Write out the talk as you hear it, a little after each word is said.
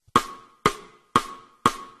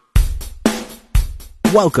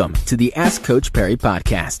Welcome to the Ask Coach Perry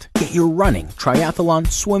podcast. Get your running, triathlon,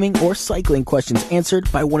 swimming, or cycling questions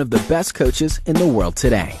answered by one of the best coaches in the world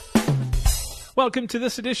today. Welcome to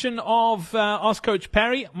this edition of Ask Coach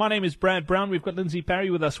Perry. My name is Brad Brown. We've got Lindsay Parry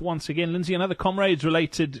with us once again. Lindsay, another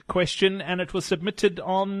Comrades-related question, and it was submitted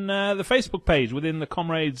on the Facebook page within the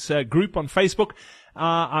Comrades group on Facebook.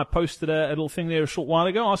 I posted a little thing there a short while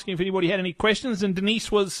ago asking if anybody had any questions, and Denise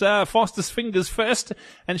was fastest fingers first,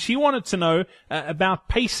 and she wanted to know about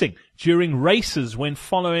pacing during races when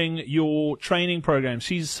following your training program.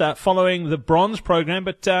 She's following the bronze program,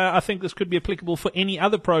 but I think this could be applicable for any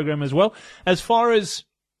other program as well. As far as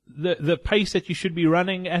the pace that you should be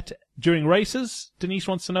running at during races, Denise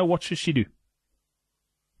wants to know, what should she do?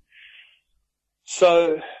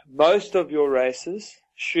 So most of your races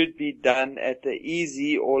should be done at the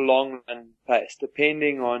easy or long run pace,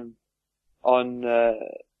 depending on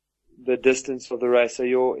the distance of the race. So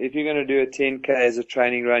if you're going to do a 10K as a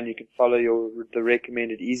training run, you can follow the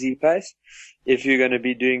recommended easy pace. If you're going to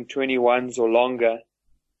be doing 21s or longer,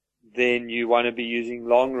 then you want to be using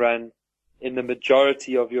long run in the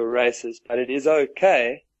majority of your races. But it is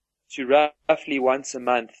okay to roughly once a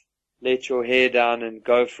month let your hair down and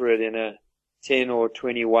go for it in a 10 or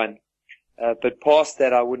 21. But past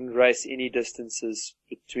that, I wouldn't race any distances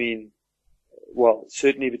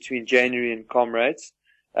certainly between January and Comrades.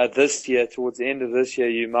 This year, towards the end of this year,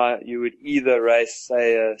 you would either race,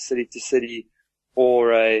 say, a city to city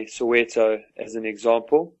or a Soweto as an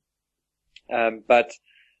example. But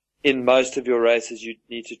in most of your races, you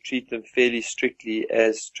need to treat them fairly strictly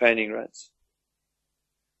as training runs.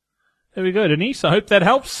 There we go, Denise. I hope that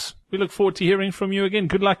helps. We look forward to hearing from you again.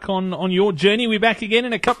 Good luck on your journey. We're back again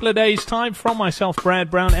in a couple of days' time. From myself, Brad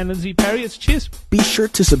Brown, and Lindsay Parry. It's cheers. Be sure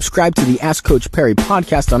to subscribe to the Ask Coach Perry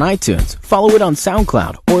podcast on iTunes, follow it on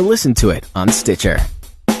SoundCloud, or listen to it on Stitcher.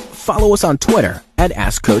 Follow us on Twitter at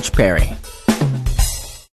Ask Coach Perry.